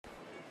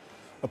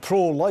A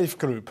pro-life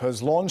group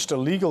has launched a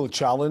legal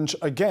challenge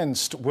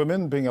against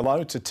women being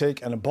allowed to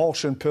take an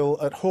abortion pill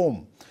at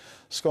home.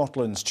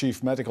 Scotland's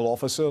chief medical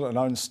officer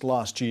announced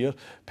last year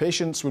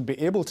patients would be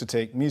able to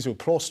take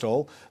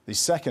misoprostol, the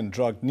second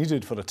drug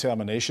needed for a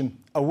termination,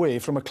 away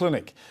from a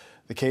clinic.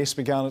 The case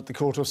began at the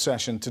Court of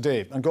Session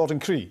today, and Gordon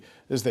Cree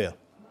is there.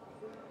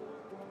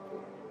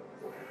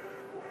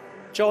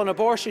 John,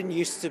 abortion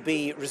used to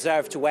be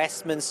reserved to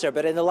Westminster,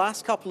 but in the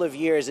last couple of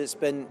years it's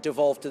been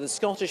devolved to the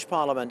Scottish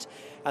Parliament,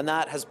 and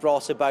that has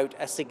brought about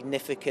a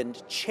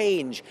significant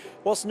change.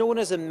 What's known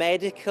as a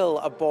medical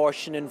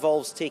abortion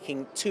involves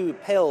taking two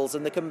pills,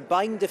 and the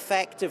combined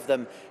effect of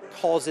them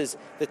causes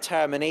the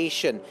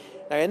termination.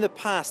 Now, in the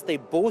past, they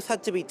both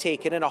had to be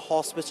taken in a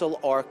hospital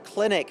or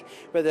clinic,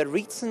 but the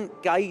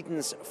recent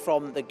guidance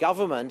from the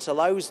government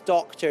allows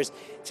doctors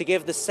to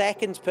give the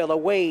second pill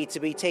away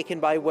to be taken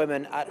by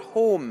women at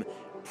home.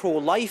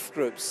 Pro-life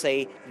groups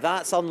say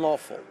that's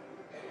unlawful.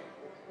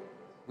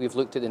 We've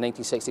looked at the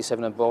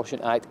 1967 Abortion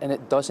Act, and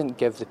it doesn't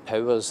give the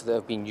powers that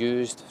have been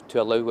used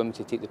to allow women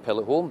to take the pill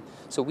at home.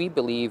 So we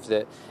believe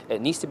that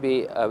it needs to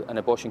be an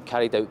abortion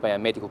carried out by a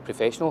medical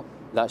professional.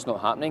 That's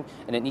not happening,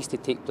 and it needs to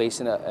take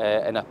place in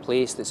a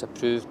place that's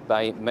approved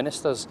by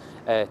ministers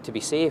to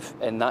be safe,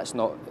 and that's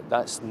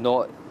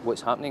not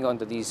what's happening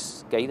under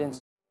these guidance.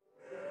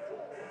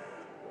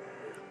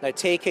 Now,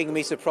 taking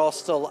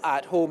misoprostol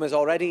at home is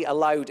already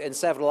allowed in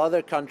several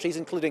other countries,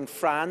 including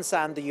France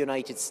and the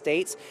United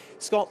States.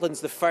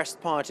 Scotland's the first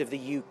part of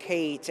the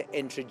UK to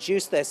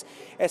introduce this.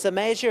 It's a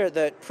measure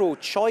that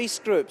pro-choice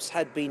groups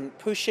had been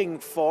pushing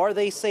for.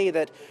 They say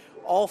that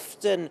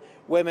often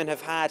women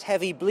have had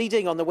heavy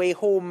bleeding on the way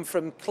home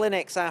from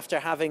clinics after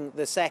having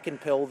the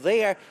second pill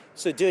there,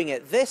 so doing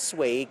it this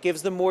way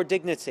gives them more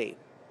dignity.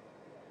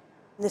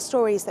 The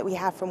stories that we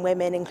have from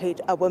women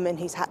include a woman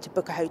who's had to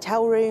book a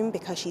hotel room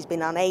because she's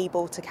been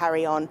unable to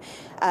carry on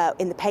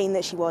in the pain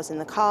that she was in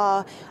the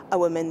car, a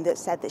woman that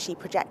said that she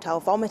projectile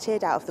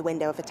vomited out of the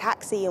window of a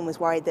taxi and was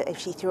worried that if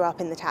she threw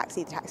up in the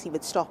taxi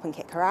would stop and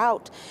kick her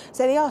out.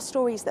 So they are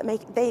stories that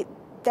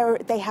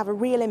they have a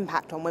real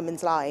impact on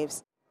women's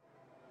lives.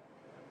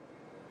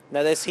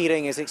 Now, this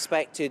hearing is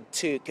expected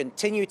to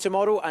continue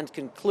tomorrow and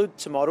conclude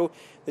tomorrow.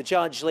 The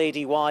judge,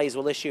 Lady Wise,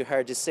 will issue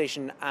her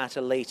decision at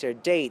a later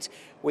date.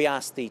 We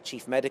asked the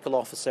Chief Medical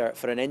Officer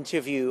for an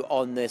interview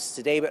on this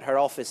today, but her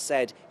office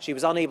said she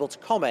was unable to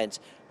comment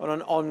on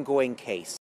an ongoing case.